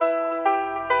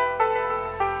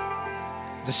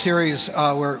The series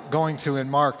we're going through in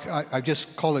Mark, I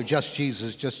just call it Just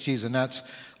Jesus, and that's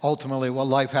ultimately what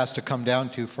life has to come down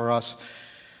to for us.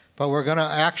 But we're going to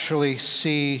actually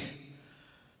see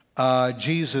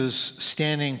Jesus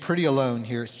standing pretty alone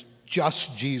here. It's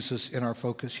just Jesus in our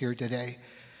focus here today.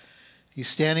 He's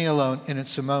standing alone, and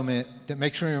it's a moment that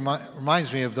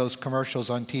reminds me of those commercials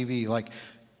on TV, like,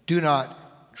 do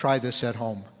not try this at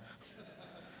home.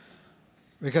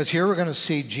 Because here we're going to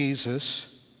see Jesus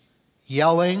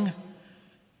yelling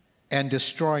and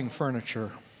destroying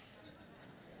furniture.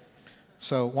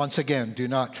 So once again, do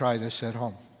not try this at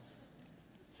home.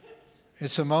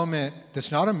 It's a moment that's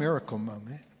not a miracle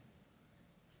moment.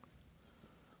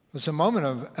 It's a moment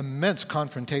of immense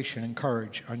confrontation and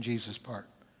courage on Jesus' part.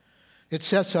 It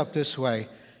sets up this way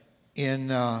in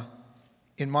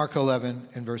Mark 11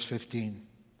 and verse 15.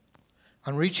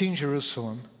 On reaching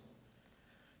Jerusalem,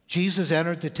 Jesus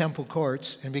entered the temple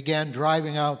courts and began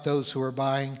driving out those who were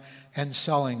buying and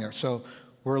selling there. So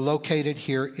we're located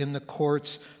here in the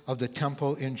courts of the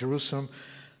temple in Jerusalem.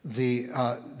 There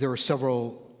were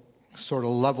several sort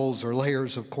of levels or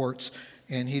layers of courts,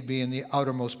 and he'd be in the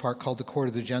outermost part called the Court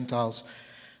of the Gentiles,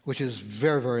 which is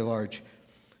very, very large.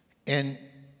 And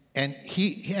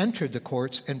he entered the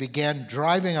courts and began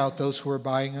driving out those who were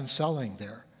buying and selling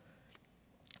there.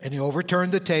 And he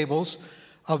overturned the tables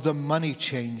of the money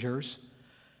changers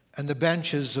and the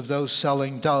benches of those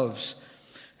selling doves.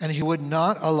 And he would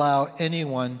not allow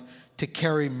anyone to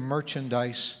carry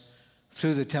merchandise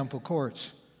through the temple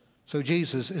courts. So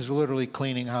Jesus is literally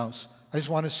cleaning house. I just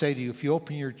want to say to you, if you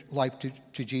open your life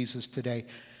to Jesus today,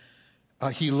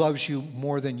 he loves you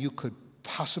more than you could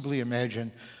possibly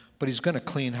imagine, but he's going to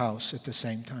clean house at the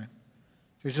same time.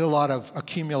 There's a lot of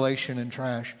accumulation and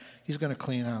trash. He's going to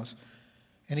clean house.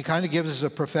 And he kind of gives us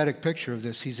a prophetic picture of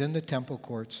this. He's in the temple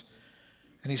courts,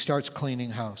 and he starts cleaning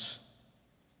house.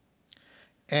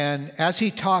 And as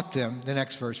he taught them, the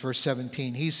next verse, verse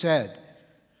 17, he said,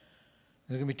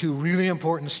 there's going to be two really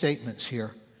important statements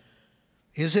here.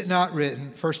 Is it not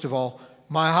written, first of all,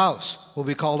 my house will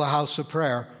be called a house of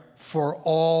prayer for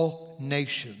all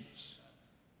nations.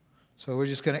 So we're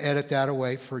just going to edit that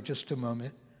away for just a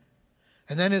moment.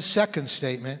 And then his second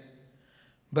statement,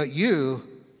 but you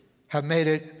have made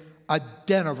it a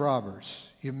den of robbers.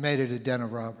 You've made it a den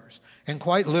of robbers. And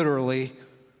quite literally,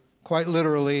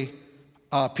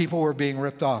 people were being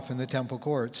ripped off in the temple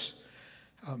courts.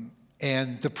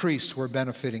 And the priests were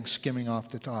benefiting, skimming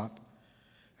off the top.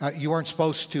 You weren't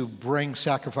supposed to bring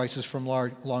sacrifices from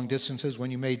long distances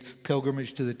when you made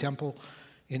pilgrimage to the temple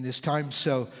in this time.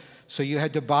 So you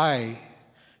had to buy,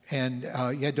 and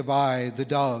you had to buy the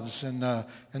doves and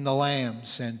the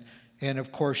lambs, and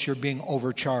of course, you're being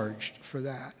overcharged for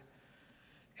that.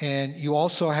 And you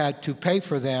also had to pay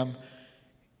for them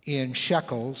in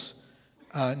shekels,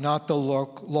 not the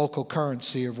local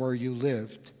currency of where you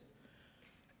lived.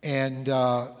 And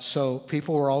so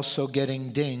people were also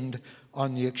getting dinged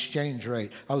on the exchange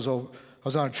rate. I was on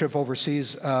a trip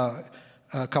overseas a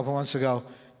couple months ago,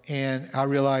 and I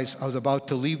realized I was about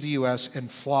to leave the U.S.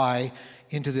 and fly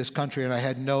into this country, and I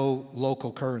had no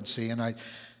local currency, and I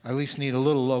at least need a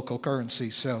little local currency.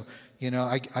 So,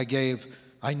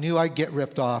 I knew I'd get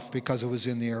ripped off because it was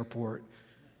in the airport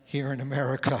here in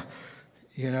America,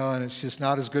 and it's just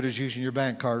not as good as using your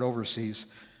bank card overseas.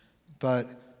 But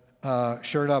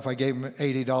sure enough, I gave them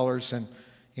 $80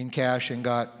 in cash and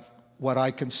got what I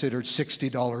considered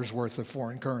 $60 worth of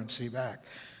foreign currency back.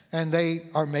 And they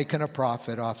are making a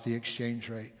profit off the exchange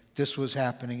rate. This was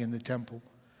happening in the temple.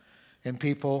 And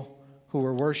people who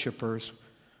were worshipers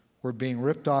were being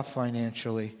ripped off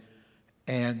financially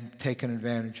and taken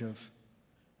advantage of,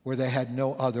 where they had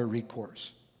no other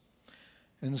recourse.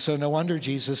 And so no wonder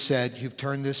Jesus said, you've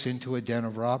turned this into a den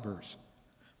of robbers.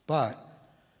 But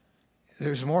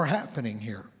there's more happening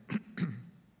here.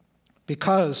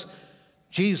 Because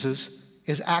Jesus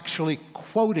is actually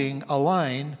quoting a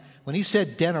line. When he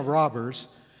said den of robbers,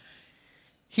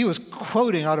 he was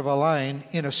quoting out of a line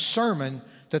in a sermon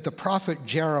that the prophet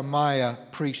Jeremiah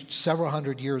preached several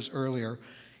hundred years earlier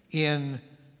in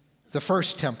the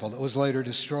first temple that was later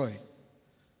destroyed.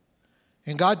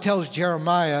 And God tells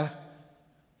Jeremiah,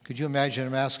 could you imagine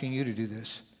him asking you to do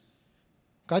this?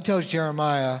 God tells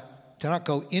Jeremiah to not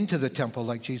go into the temple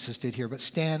like Jesus did here, but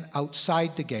stand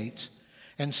outside the gates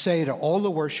and say to all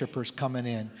the worshipers coming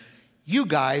in, you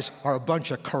guys are a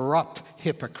bunch of corrupt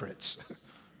hypocrites.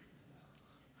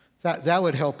 That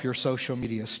would help your social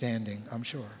media standing, I'm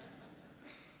sure.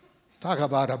 Talk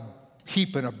about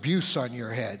heaping abuse on your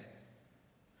head.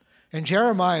 And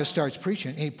Jeremiah starts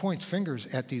preaching. He points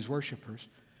fingers at these worshipers.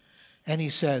 And he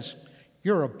says,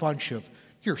 you're a bunch of,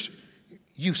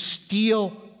 you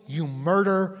steal you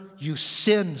murder, you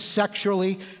sin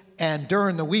sexually, and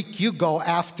during the week you go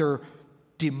after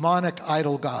demonic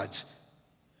idol gods.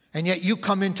 And yet you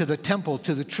come into the temple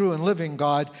to the true and living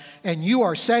God, and you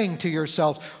are saying to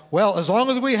yourself, well, as long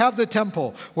as we have the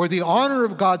temple where the honor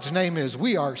of God's name is,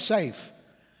 we are safe.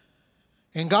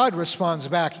 And God responds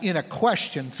back in a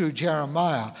question through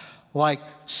Jeremiah, like,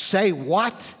 say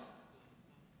what?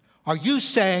 Are you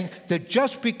saying that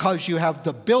just because you have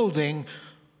the building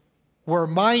where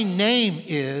my name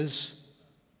is,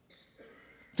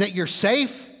 that you're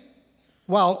safe?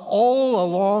 While all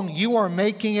along you are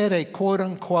making it a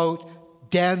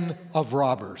quote-unquote den of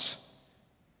robbers.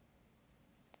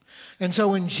 And so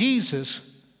when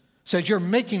Jesus says you're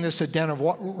making this a den of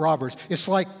robbers, it's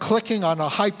like clicking on a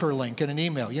hyperlink in an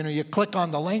email. You know, you click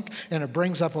on the link and it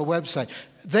brings up a website.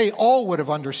 They all would have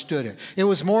understood it. It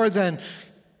was more than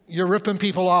you're ripping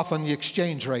people off on the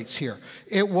exchange rates here.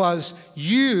 It was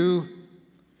you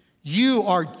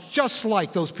are just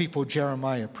like those people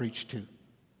Jeremiah preached to.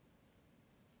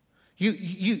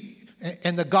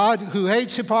 And the God who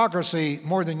hates hypocrisy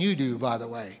more than you do, by the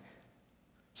way.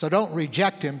 So don't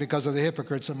reject him because of the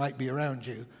hypocrites that might be around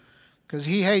you, because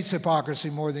he hates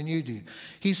hypocrisy more than you do.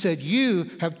 He said, you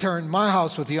have turned my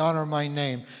house with the honor of my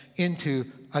name into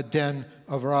a den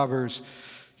of robbers.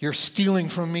 You're stealing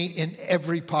from me in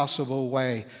every possible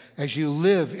way as you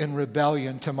live in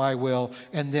rebellion to my will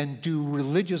and then do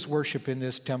religious worship in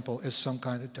this temple as some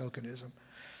kind of tokenism.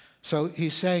 So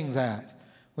he's saying that.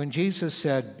 When Jesus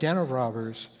said den of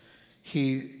robbers,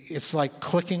 it's like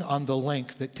clicking on the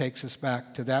link that takes us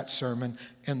back to that sermon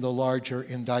and the larger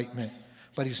indictment.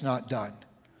 But he's not done.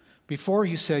 Before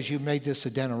he says you made this a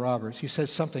den of robbers, he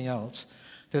says something else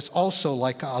that's also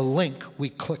like a link we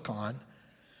click on,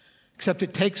 except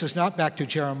it takes us not back to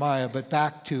Jeremiah, but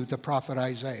back to the prophet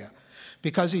Isaiah.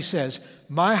 Because he says,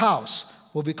 my house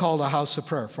will be called a house of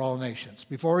prayer for all nations.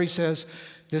 Before he says,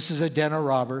 this is a den of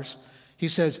robbers, he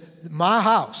says, my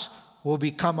house will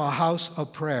become a house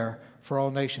of prayer for all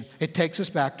nations. It takes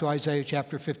us back to Isaiah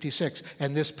chapter 56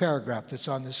 and this paragraph that's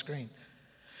on the screen.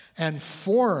 And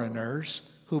foreigners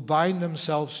who bind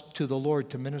themselves to the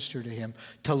Lord to minister to him,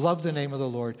 to love the name of the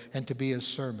Lord, and to be his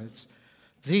servants,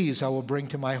 these I will bring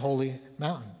to my holy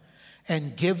mountain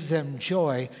and give them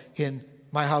joy in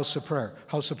my house of prayer.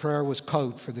 House of prayer was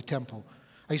code for the temple.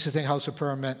 I used to think house of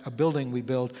prayer meant a building we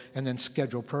build and then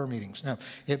schedule prayer meetings. No,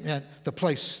 it meant the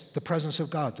place, the presence of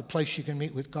God, the place you can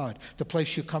meet with God, the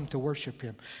place you come to worship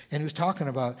him. And he was talking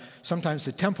about sometimes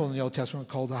the temple in the Old Testament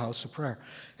called the house of prayer.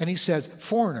 And he says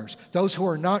foreigners, those who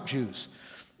are not Jews,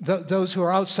 those who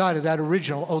are outside of that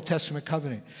original Old Testament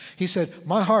covenant. He said,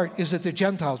 my heart is at the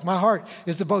Gentiles. My heart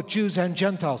is at both Jews and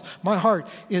Gentiles. My heart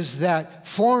is that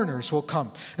foreigners will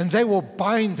come and they will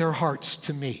bind their hearts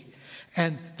to me.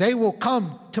 And they will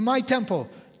come to my temple,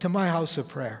 to my house of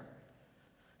prayer.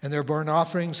 And their burnt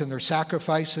offerings and their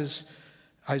sacrifices,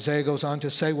 Isaiah goes on to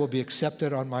say, will be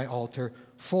accepted on my altar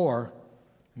for,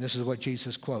 and this is what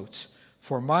Jesus quotes,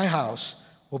 for my house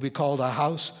will be called a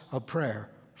house of prayer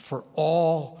for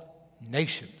all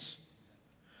nations.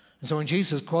 And so when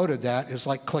Jesus quoted that, it's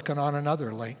like clicking on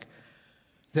another link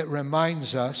that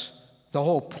reminds us the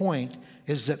whole point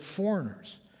is that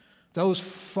foreigners, those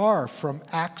far from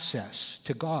access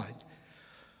to God,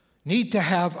 need to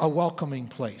have a welcoming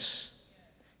place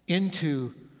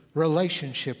into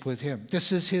relationship with him.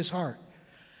 This is his heart,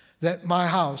 that my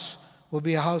house will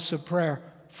be a house of prayer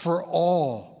for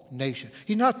all nations.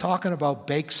 He's not talking about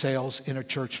bake sales in a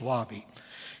church lobby.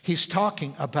 He's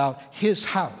talking about his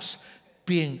house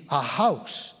being a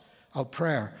house of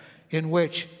prayer in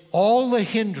which all the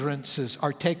hindrances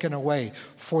are taken away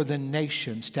for the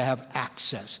nations to have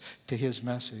access to his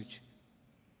message.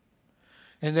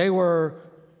 And they were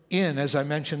in, as I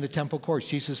mentioned, the temple courts.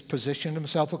 Jesus positioned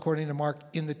himself, according to Mark,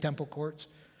 in the temple courts.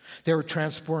 They were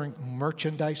transporting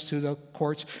merchandise through the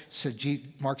courts.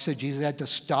 Mark said Jesus had to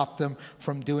stop them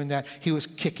from doing that. He was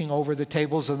kicking over the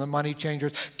tables of the money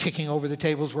changers, kicking over the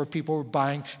tables where people were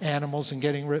buying animals and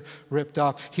getting ripped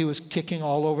off. He was kicking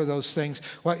all over those things.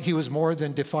 Well, he was more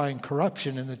than defying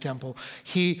corruption in the temple.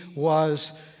 He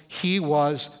was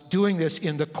doing this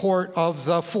in the court of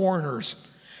the foreigners,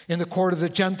 in the court of the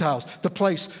Gentiles, the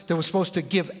place that was supposed to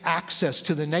give access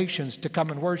to the nations to come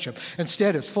and worship.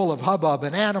 Instead, it's full of hubbub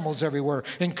and animals everywhere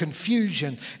and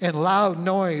confusion and loud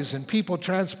noise and people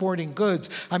transporting goods.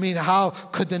 I mean, how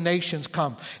could the nations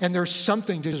come? And there's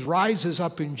something that just rises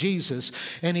up in Jesus,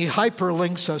 and he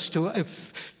hyperlinks us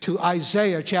to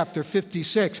Isaiah chapter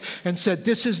 56 and said,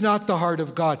 this is not the heart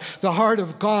of God. The heart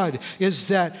of God is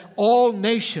that all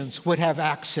nations would have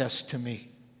access to me.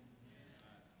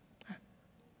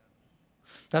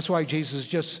 That's why Jesus,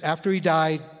 just after he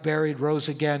died, buried, rose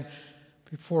again,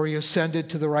 before he ascended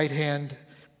to the right hand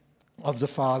of the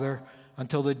Father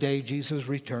until the day Jesus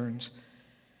returns,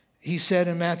 he said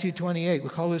in Matthew 28, we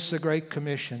call this the Great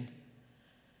Commission.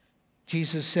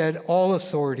 Jesus said, all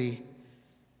authority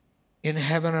in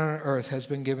heaven and on earth has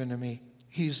been given to me.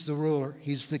 He's the ruler.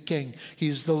 He's the king.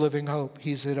 He's the living hope.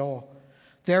 He's it all.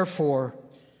 Therefore,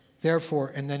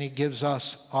 and then he gives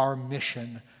us our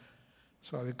mission.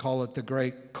 So I would call it the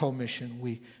Great Commission.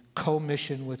 We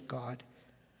co-mission with God.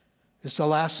 It's the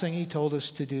last thing he told us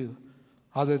to do,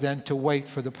 other than to wait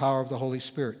for the power of the Holy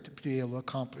Spirit to be able to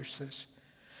accomplish this.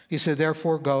 He said,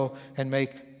 therefore go and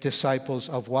make disciples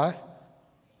of what?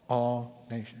 All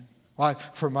nations. Why?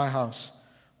 For my house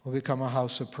will become a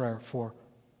house of prayer for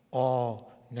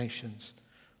all nations.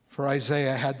 For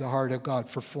Isaiah had the heart of God.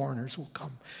 For foreigners will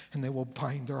come and they will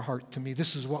bind their heart to me.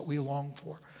 This is what we long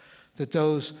for. That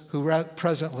those who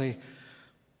presently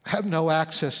have no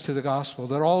access to the gospel,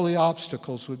 that all the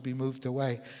obstacles would be moved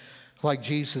away. Like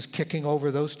Jesus kicking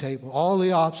over those tables. All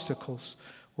the obstacles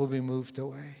will be moved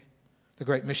away. The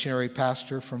great missionary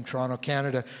pastor from Toronto,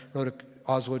 Canada,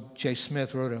 Oswald J.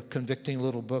 Smith wrote a convicting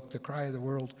little book, The Cry of the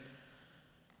World.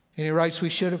 And he writes, we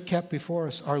should have kept before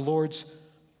us our Lord's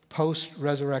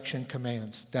post-resurrection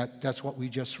commands. That's what we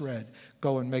just read.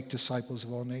 Go and make disciples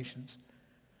of all nations.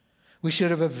 We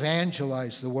should have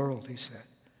evangelized the world, he said.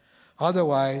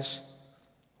 Otherwise,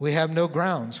 we have no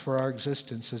grounds for our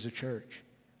existence as a church.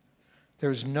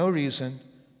 There's no reason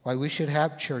why we should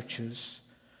have churches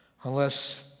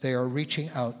unless they are reaching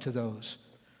out to those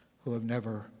who have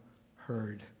never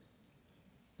heard.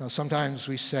 Now, sometimes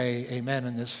we say amen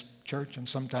in this church, and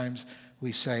sometimes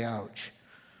we say ouch.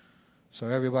 So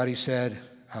everybody said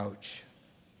ouch.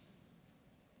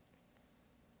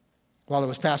 While I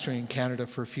was pastoring in Canada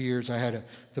for a few years, I had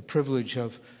the privilege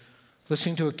of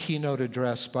listening to a keynote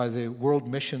address by the World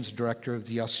Missions Director of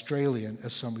the Australian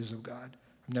Assemblies of God.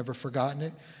 I've never forgotten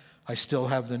it. I still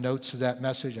have the notes of that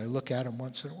message. I look at them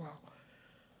once in a while.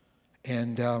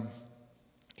 And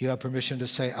you have permission to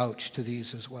say ouch to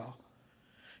these as well.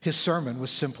 His sermon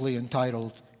was simply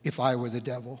entitled, If I Were the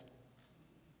Devil.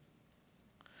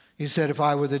 He said, if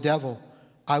I were the devil,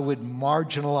 I would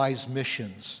marginalize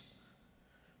missions.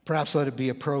 Perhaps let it be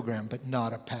a program, but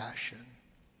not a passion.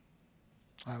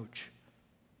 Ouch.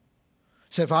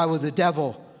 He said, if I were the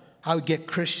devil, I would get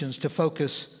Christians to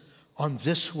focus on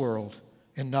this world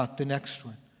and not the next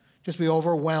one. Just be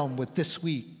overwhelmed with this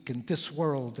week and this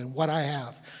world and what I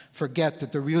have. Forget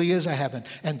that there really is a heaven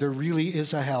and there really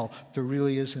is a hell. There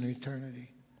really is an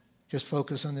eternity. Just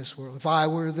focus on this world. If I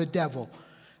were the devil,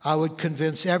 I would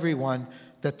convince everyone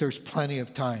that there's plenty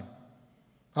of time.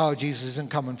 Oh, Jesus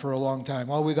isn't coming for a long time.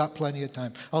 Oh, we got plenty of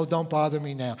time. Oh, don't bother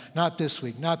me now. Not this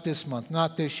week, not this month,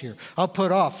 not this year. I'll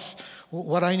put off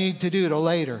what I need to do till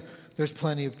later. There's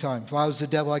plenty of time. If I was the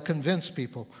devil, I'd convince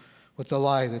people with the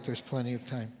lie that there's plenty of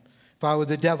time. If I were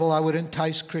the devil, I would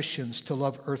entice Christians to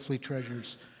love earthly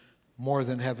treasures more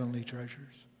than heavenly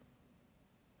treasures.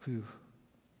 Whew.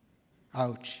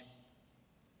 Ouch.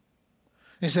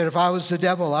 He said, if I was the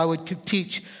devil, I would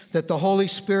teach that the Holy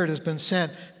Spirit has been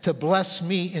sent to bless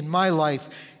me in my life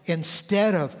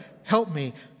instead of help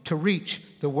me to reach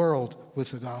the world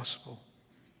with the gospel.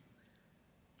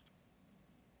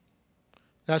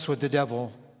 That's what the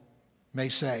devil may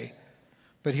say.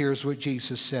 But here's what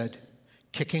Jesus said.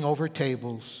 Kicking over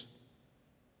tables,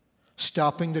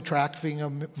 stopping the trafficking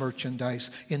of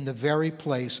merchandise in the very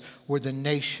place where the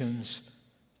nations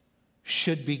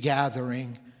should be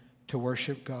gathering to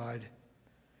worship God.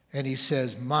 And he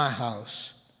says, my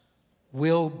house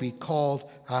will be called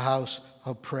a house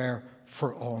of prayer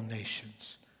for all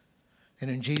nations. And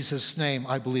in Jesus' name,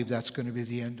 I believe that's going to be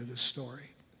the end of the story.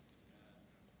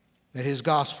 That his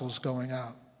gospel's going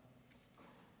out.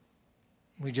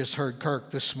 We just heard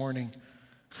Kirk this morning.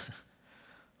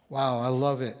 Wow, I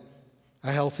love it.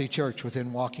 A healthy church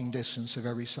within walking distance of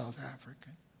every South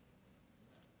African.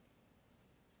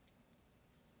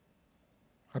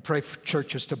 I pray for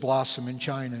churches to blossom in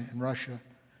China and Russia,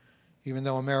 even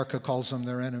though America calls them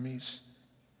their enemies.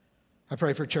 I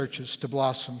pray for churches to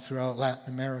blossom throughout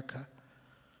Latin America,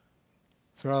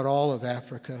 throughout all of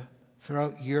Africa,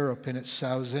 throughout Europe. And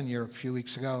I was in Europe a few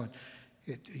weeks ago,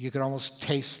 and you could almost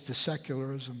taste the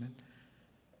secularism.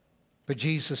 But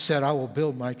Jesus said, I will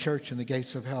build my church and the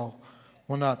gates of hell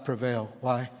will not prevail.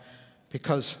 Why?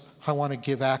 Because I want to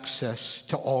give access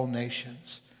to all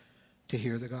nations to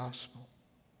hear the gospel.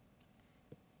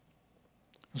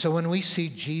 And so when we see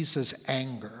Jesus'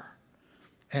 anger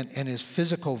and his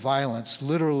physical violence,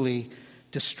 literally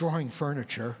destroying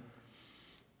furniture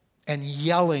and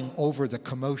yelling over the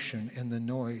commotion and the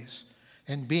noise,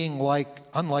 and being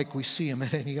unlike we see him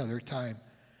at any other time.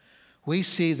 We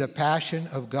see the passion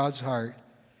of God's heart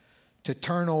to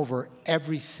turn over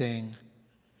everything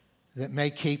that may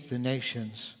keep the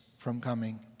nations from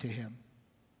coming to him.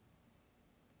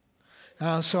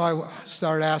 So I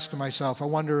started asking myself, I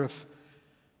wonder if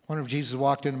Jesus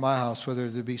walked into my house, whether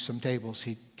there'd be some tables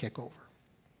he'd kick over.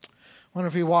 I wonder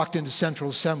if he walked into Central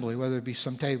Assembly, whether there'd be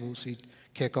some tables he'd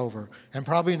kick over. And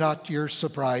probably not to your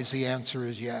surprise, the answer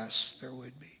is yes, there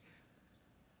would be.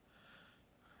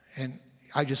 And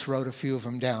I just wrote a few of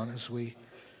them down as we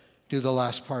do the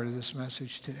last part of this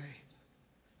message today.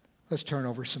 Let's turn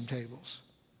over some tables.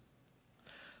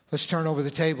 Let's turn over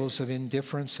the tables of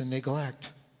indifference and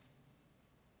neglect.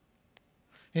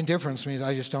 Indifference means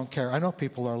I just don't care. I know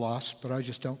people are lost, but I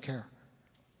just don't care.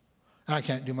 I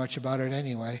can't do much about it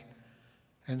anyway.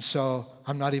 And so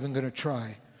I'm not even going to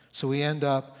try. So we end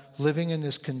up living in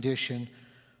this condition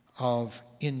of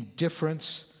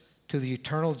indifference to the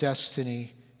eternal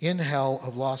destiny in hell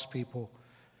of lost people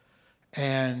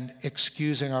and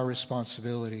excusing our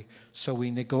responsibility. So we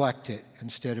neglect it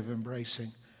instead of embracing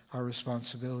our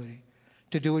responsibility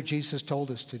to do what Jesus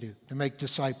told us to do, to make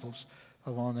disciples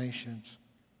of all nations.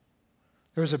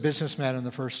 There was a businessman in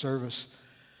the first service.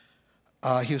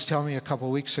 He was telling me a couple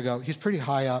of weeks ago, he's pretty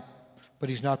high up, but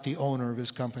he's not the owner of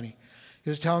his company. He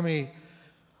was telling me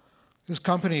this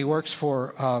company he works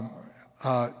for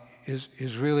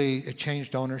is really, it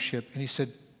changed ownership. And he said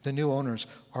the new owners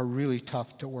are really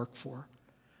tough to work for.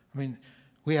 I mean,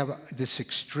 we have this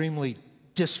extremely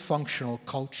dysfunctional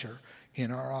culture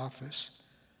in our office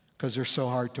because they're so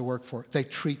hard to work for. They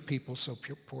treat people so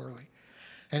poorly.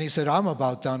 And he said, I'm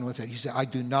about done with it. He said, I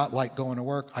do not like going to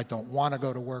work. I don't want to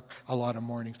go to work a lot of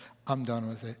mornings. I'm done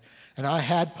with it. And I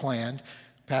had planned,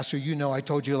 Pastor, you know, I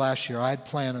told you last year, I had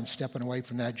planned on stepping away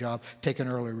from that job, taking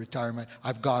early retirement.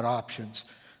 I've got options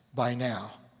by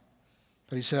now.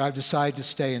 But he said, I've decided to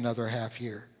stay another half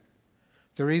year.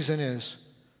 The reason is,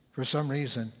 for some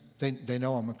reason, they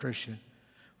know I'm a Christian.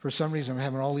 For some reason, I'm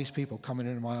having all these people coming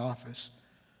into my office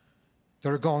that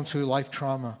are going through life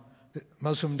trauma.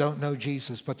 Most of them don't know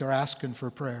Jesus, but they're asking for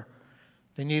prayer.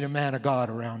 They need a man of God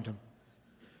around them.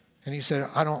 And he said,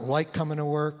 I don't like coming to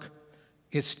work.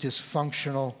 It's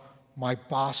dysfunctional. My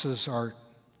bosses are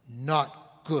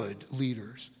not good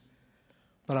leaders.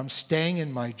 But I'm staying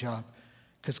in my job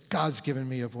because God's given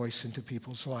me a voice into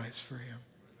people's lives for him.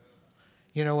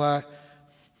 You know what?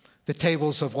 The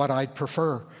tables of what I'd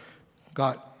prefer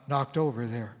got knocked over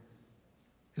there.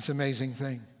 It's an amazing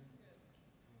thing.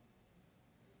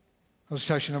 I was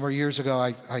touched a number of years ago.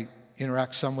 I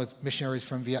interact some with missionaries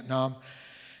from Vietnam,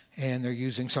 and they're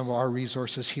using some of our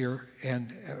resources here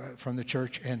and from the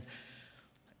church, and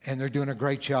they're doing a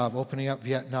great job opening up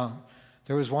Vietnam.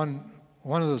 There was one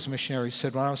of those missionaries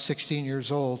said, when I was 16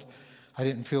 years old, I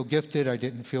didn't feel gifted, I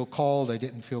didn't feel called, I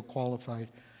didn't feel qualified.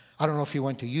 I don't know if he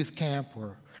went to youth camp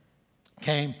or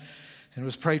came and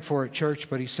was prayed for at church,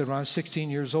 but he said, when I was 16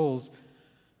 years old,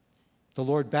 the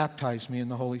Lord baptized me in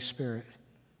the Holy Spirit.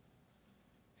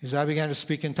 As I began to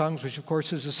speak in tongues, which of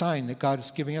course is a sign that God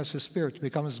is giving us His Spirit to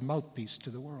become His mouthpiece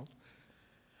to the world.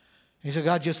 And he said,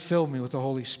 God just filled me with the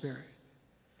Holy Spirit.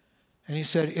 And he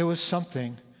said, it was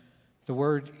something, the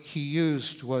word he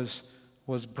used was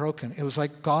broken. It was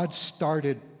like God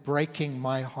started breaking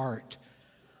my heart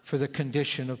for the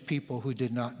condition of people who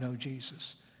did not know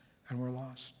Jesus and were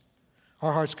lost.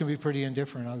 Our hearts can be pretty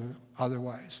indifferent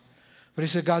otherwise. But he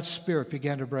said, God's Spirit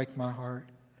began to break my heart.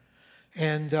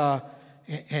 And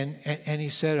he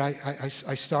said,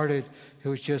 I started,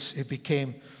 it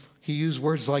became, he used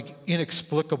words like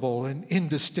inexplicable and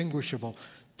indistinguishable.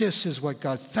 This is what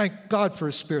thank God for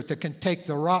His Spirit that can take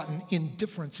the rotten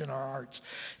indifference in our hearts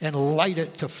and light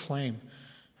it to flame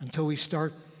until we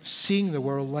start seeing the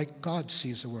world like God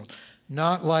sees the world.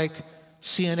 Not like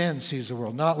CNN sees the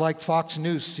world, not like Fox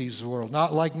News sees the world,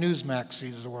 not like Newsmax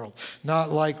sees the world,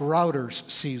 not like Reuters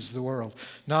sees the world,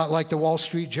 not like the Wall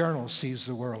Street Journal sees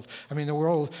the world. I mean, the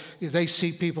world, they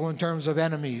see people in terms of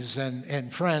enemies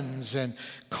and friends and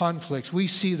conflicts. We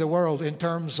see the world in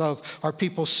terms of, are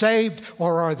people saved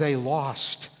or are they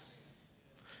lost?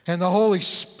 And the Holy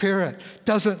Spirit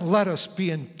doesn't let us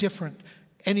be indifferent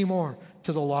anymore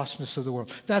to the lostness of the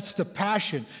world. That's the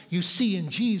passion you see in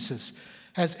Jesus.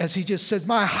 As he just said,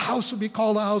 my house will be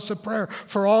called a house of prayer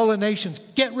for all the nations.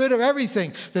 Get rid of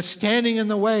everything that's standing in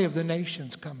the way of the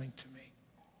nations coming to me.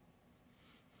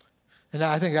 And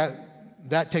I think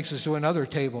that takes us to another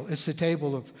table. It's the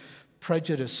table of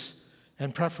prejudice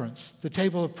and preference. The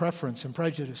table of preference and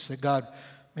prejudice that God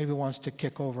maybe wants to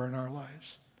kick over in our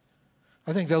lives.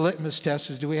 I think the litmus test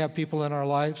is, do we have people in our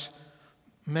lives?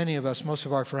 Many of us, most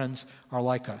of our friends are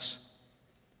like us.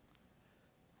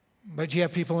 But you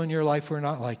have people in your life who are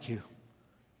not like you.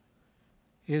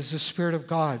 Is the Spirit of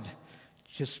God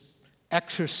just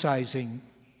exercising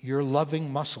your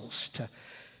loving muscles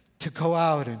to go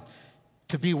out and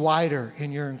to be wider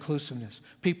in your inclusiveness?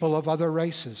 People of other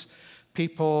races,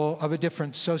 people of a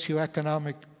different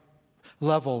socioeconomic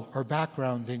level or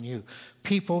background than you,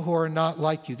 people who are not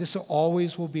like you. This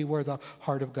always will be where the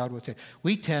heart of God will take.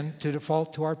 We tend to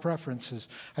default to our preferences.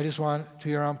 I just want to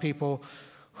be around people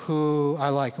who I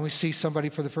like. And we see somebody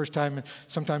for the first time, and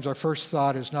sometimes our first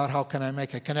thought is not how can I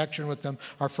make a connection with them.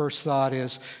 Our first thought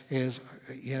is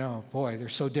boy, they're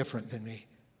so different than me.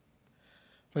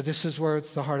 But this is where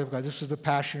the heart of God, this is the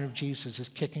passion of Jesus, is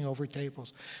kicking over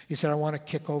tables. He said, I want to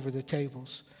kick over the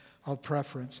tables of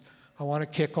preference. I want to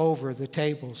kick over the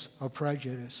tables of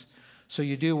prejudice. So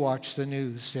you do watch the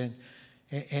news, and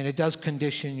it does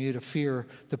condition you to fear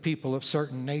the people of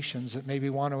certain nations that maybe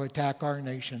want to attack our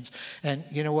nations. And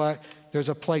you know what? There's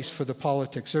a place for the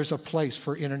politics. There's a place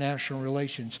for international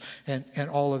relations and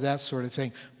all of that sort of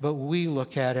thing. But we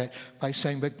look at it by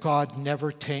saying, but God,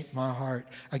 never taint my heart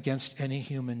against any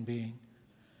human being.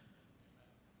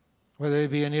 Whether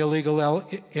it be an illegal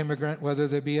immigrant, whether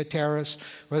they be a terrorist,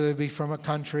 whether it be from a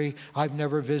country I've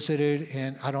never visited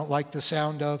and I don't like the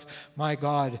sound of, my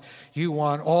God, you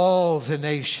want all the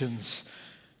nations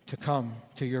to come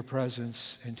to your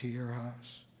presence and to your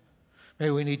house.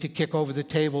 Maybe we need to kick over the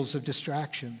tables of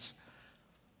distractions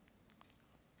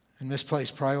and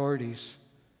misplaced priorities.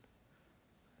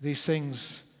 These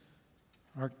things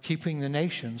are keeping the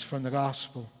nations from the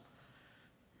gospel.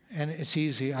 And it's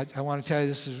easy. I want to tell you,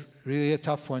 this is really a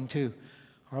tough one too.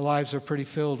 Our lives are pretty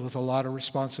filled with a lot of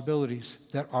responsibilities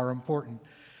that are important.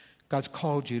 God's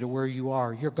called you to where you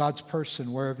are. You're God's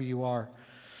person wherever you are.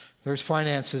 There's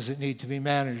finances that need to be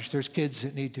managed. There's kids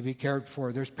that need to be cared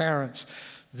for. There's parents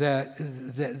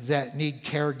that need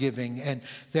caregiving, and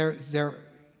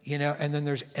and then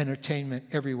there's entertainment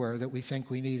everywhere that we think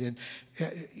we need,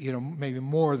 and maybe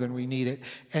more than we need it.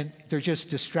 And there's just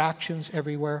distractions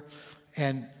everywhere,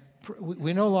 and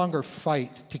we no longer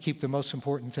fight to keep the most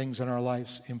important things in our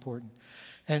lives important.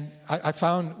 And I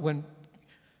found when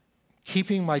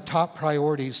keeping my top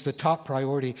priorities, the top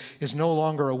priority is no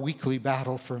longer a weekly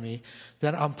battle for me,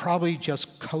 then I'm probably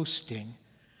just coasting.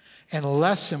 And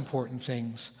less important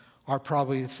things are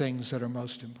probably the things that are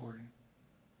most important.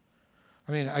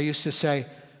 I mean, I used to say,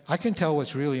 I can tell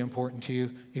what's really important to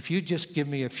you if you just give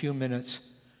me a few minutes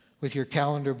with your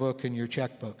calendar book and your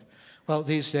checkbook. Well,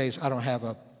 these days, I don't have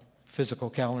a physical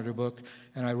calendar book,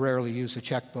 and I rarely use a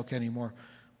checkbook anymore.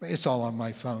 It's all on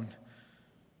my phone.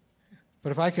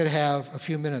 But if I could have a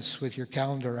few minutes with your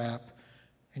calendar app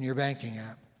and your banking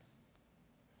app,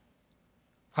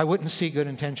 I wouldn't see good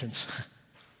intentions.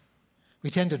 We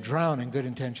tend to drown in good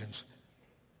intentions.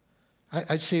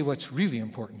 I'd see what's really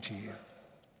important to you.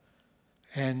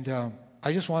 And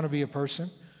I just want to be a person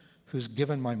who's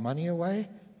given my money away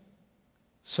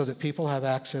so that people have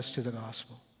access to the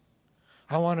gospel.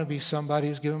 I want to be somebody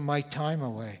who's given my time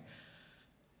away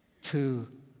to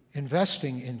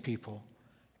investing in people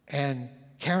and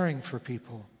caring for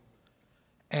people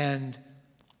and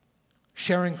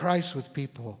sharing Christ with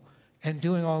people and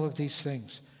doing all of these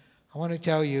things. I want to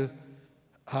tell you,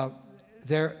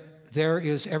 there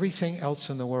is everything else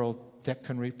in the world that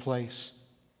can replace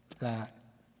that.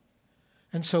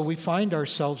 And so we find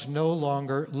ourselves no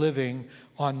longer living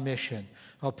on mission.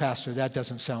 Oh, Pastor, that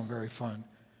doesn't sound very fun.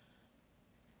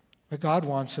 But God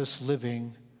wants us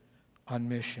living on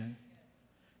mission.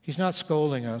 He's not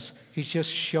scolding us. He's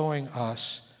just showing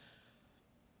us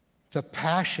the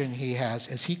passion he has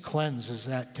as he cleanses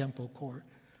that temple court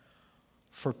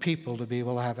for people to be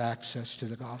able to have access to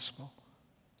the gospel.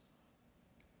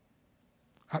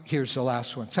 Here's the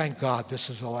last one. Thank God this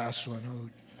is the last one.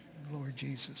 Oh, Lord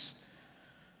Jesus.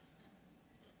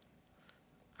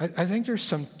 I think there's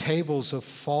some tables of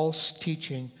false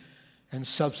teaching and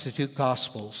substitute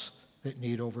gospels that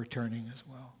need overturning as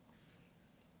well.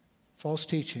 False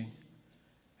teaching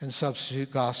and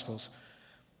substitute gospels.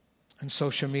 And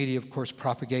social media, of course,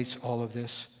 propagates all of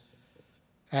this,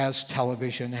 as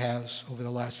television has over the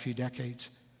last few decades.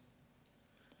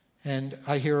 And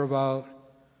I hear about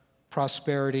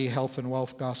prosperity, health, and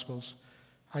wealth gospels.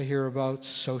 I hear about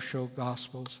social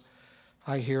gospels.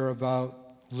 I hear about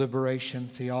liberation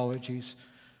theologies.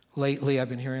 Lately, I've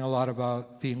been hearing a lot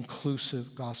about the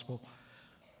inclusive gospel.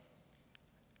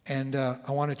 And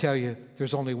I want to tell you,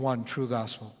 there's only one true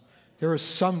gospel. There is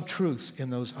some truth in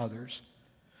those others,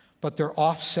 but they're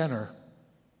off-center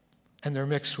and they're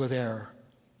mixed with error.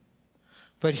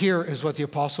 But here is what the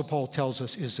Apostle Paul tells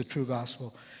us is the true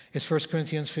gospel. It's 1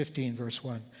 Corinthians 15, verse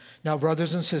 1. Now,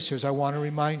 brothers and sisters, I want to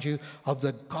remind you of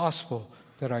the gospel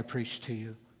that I preached to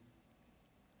you,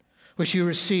 which you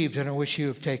received and in which you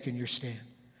have taken your stand.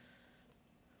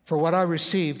 For what I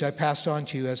received, I passed on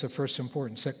to you as of first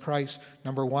importance, that Christ,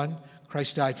 number one,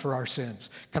 Christ died for our sins.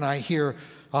 Can I hear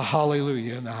a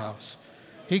hallelujah in the house?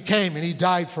 He came and he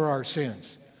died for our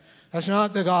sins. That's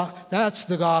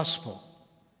the gospel.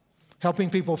 Helping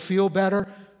people feel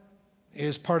better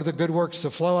is part of the good works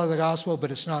that flow out of the gospel,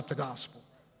 but it's not the gospel.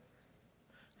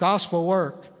 Gospel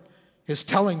work is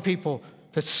telling people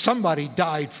that somebody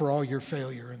died for all your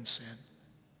failure and sin.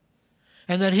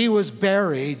 And that he was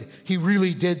buried, he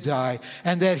really did die,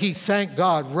 and that he, thank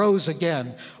God, rose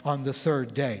again on the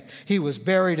third day. He was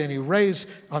buried and he raised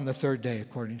on the third day,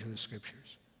 according to the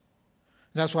Scriptures.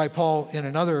 And that's why Paul, in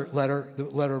another letter, the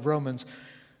letter of Romans,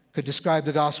 could describe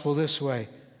the gospel this way.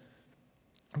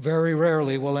 Very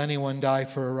rarely will anyone die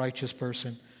for a righteous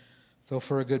person, though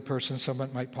for a good person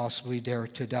someone might possibly dare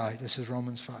to die. This is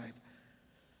Romans 5.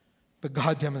 But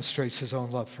God demonstrates his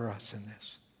own love for us in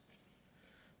this.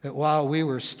 That while we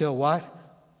were still what?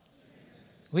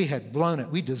 We had blown it.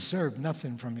 We deserved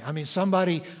nothing from you. I mean,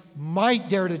 somebody might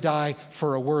dare to die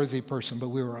for a worthy person, but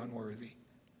we were unworthy.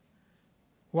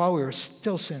 While we were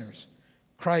still sinners,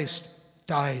 Christ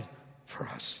died for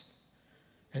us.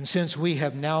 And since we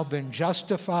have now been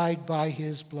justified by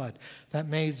his blood, that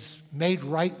made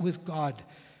right with God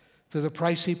through the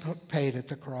price he paid at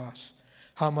the cross,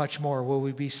 how much more will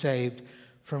we be saved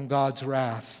from God's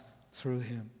wrath through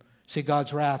him? See,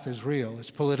 God's wrath is real.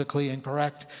 It's politically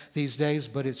incorrect these days,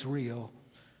 but it's real.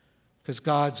 Because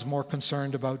God's more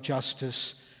concerned about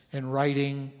justice and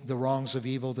righting the wrongs of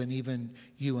evil than even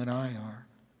you and I are.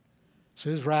 So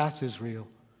his wrath is real.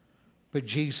 But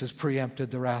Jesus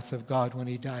preempted the wrath of God when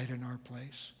he died in our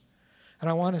place. And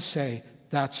I want to say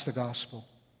that's the gospel.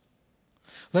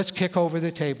 Let's kick over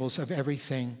the tables of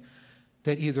everything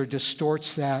that either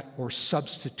distorts that or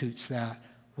substitutes that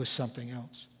with something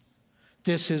else.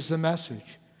 This is the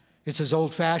message. It's as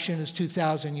old-fashioned as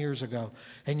 2,000 years ago,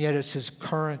 and yet it's as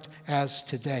current as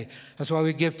today. That's why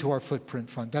we give to our Footprint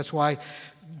Fund. That's why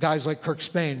guys like Kirk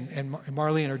Spain and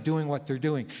Marlene are doing what they're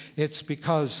doing. It's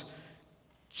because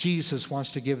Jesus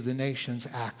wants to give the nations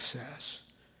access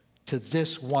to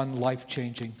this one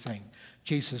life-changing thing.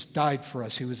 Jesus died for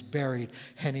us. He was buried,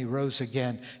 and he rose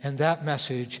again. And that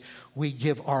message we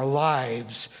give our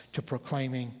lives to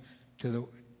proclaiming to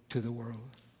the world.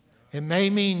 It may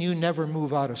mean you never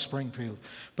move out of Springfield,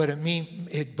 but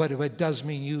it does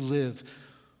mean you live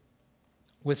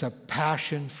with a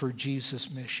passion for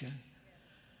Jesus' mission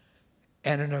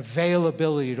and an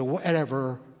availability to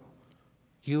whatever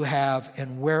you have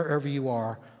and wherever you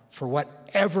are, for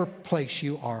whatever place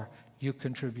you are, you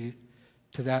contribute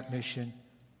to that mission.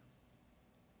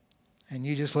 And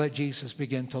you just let Jesus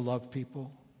begin to love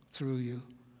people through you,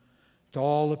 to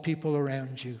all the people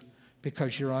around you,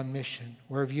 because you're on mission.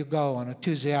 Wherever you go, on a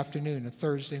Tuesday afternoon, a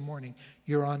Thursday morning,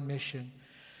 you're on mission.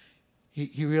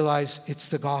 You realize it's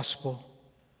the gospel.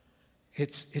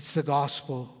 It's the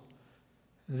gospel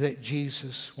that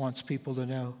Jesus wants people to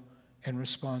know and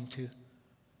respond to.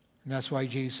 And that's why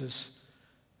Jesus,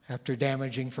 after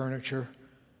damaging furniture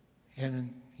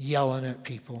and yelling at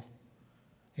people,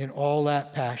 in all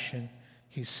that passion,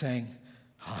 he's saying,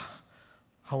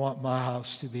 I want my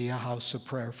house to be a house of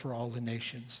prayer for all the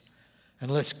nations. And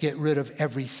let's get rid of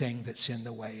everything that's in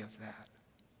the way of that.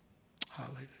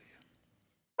 Hallelujah.